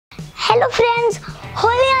Hello friends,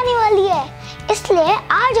 Holi आने वाली है, इसलिए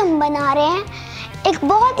आज हम बना रहे हैं एक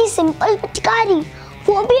बहुत ही सिंपल पिचकारी,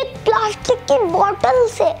 वो भी एक प्लास्टिक की बोतल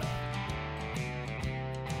से।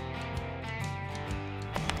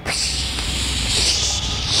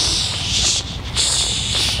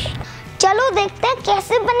 चलो देखते हैं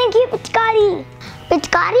कैसे बनेगी पिचकारी।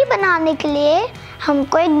 पिचकारी बनाने के लिए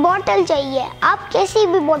हमको एक बोतल चाहिए। आप कैसी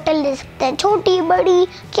भी बोतल ले सकते हैं, छोटी बड़ी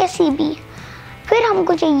कैसी भी। फिर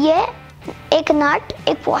हमको चाहिए एक नट,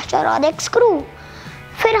 एक वॉशर और एक स्क्रू।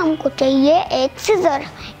 फिर हमको चाहिए एक सीजर,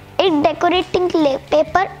 एक डेकोरेटिंग क्ले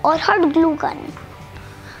पेपर और हॉट ग्लू गन।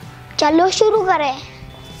 चलो शुरू करें।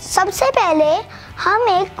 सबसे पहले हम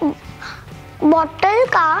एक बोतल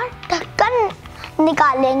का ढक्कन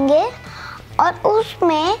निकालेंगे और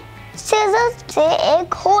उसमें सीजर से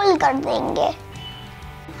एक होल कर देंगे।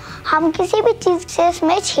 हम किसी भी चीज से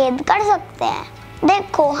इसमें छेद कर सकते हैं।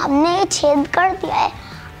 देखो हमने ये छेद कर दिया है।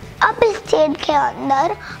 अब इस छेद के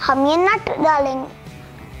अंदर हम ये नट डालेंगे।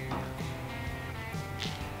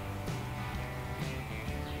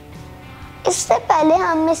 इससे पहले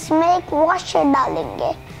हम इसमें एक वॉशर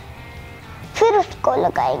डालेंगे, फिर उसको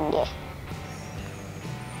लगाएंगे।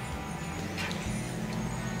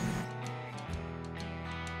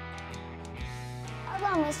 अब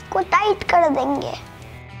हम इसको टाइट कर देंगे।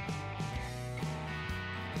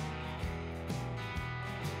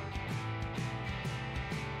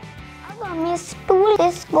 हम इस टूल से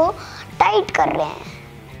इसको टाइट कर रहे हैं।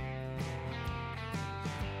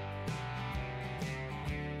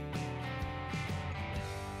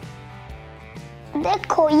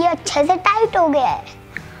 देखो ये अच्छे से टाइट हो गया है।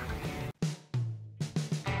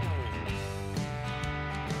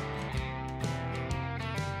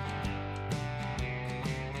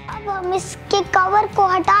 अब हम इसके कवर को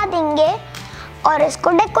हटा देंगे और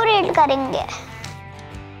इसको डेकोरेट करेंगे।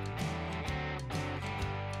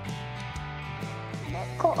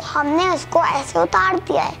 हमने इसको ऐसे उतार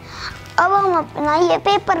दिया है। अब हम अपना ये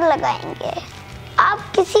पेपर लगाएंगे। आप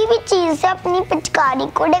किसी भी चीज से अपनी पिचकारी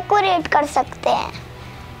को डेकोरेट कर सकते हैं।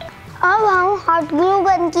 अब हम हॉट ग्लू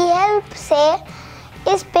गन की हेल्प से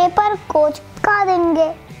इस पेपर को चिपका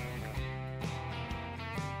देंगे।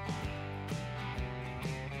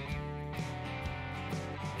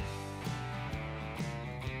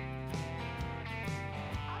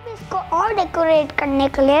 इसको और डेकोरेट करने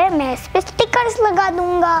के लिए मैं इस पे स्टिकर्स लगा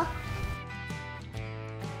दूंगा।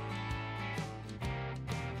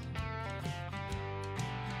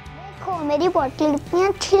 देखो मेरी बोतल कितनी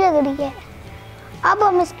अच्छी लग रही है। अब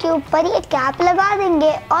हम इसके ऊपर ये कैप लगा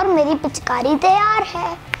देंगे और मेरी पिचकारी तैयार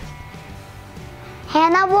है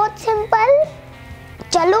ना बहुत सिंपल।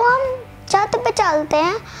 चलो हम छत पे चलते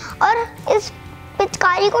हैं और इस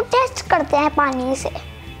पिचकारी को टेस्ट करते हैं पानी से।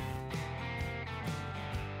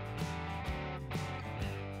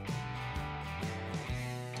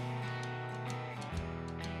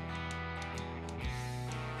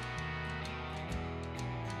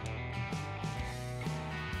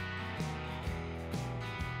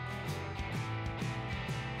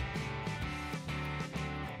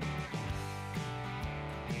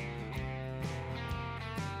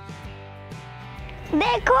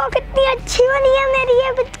 देखो कितनी अच्छी बनी है मेरी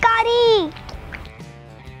ये पिचकारी।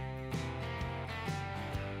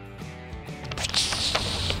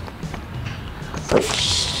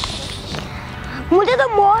 मुझे तो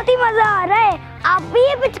बहुत ही मजा आ रहा है। आप भी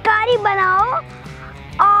ये पिचकारी बनाओ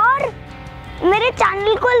और मेरे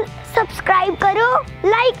चैनल को सब्सक्राइब करो,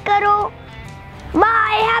 लाइक करो।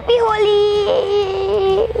 Bye, happy Holi.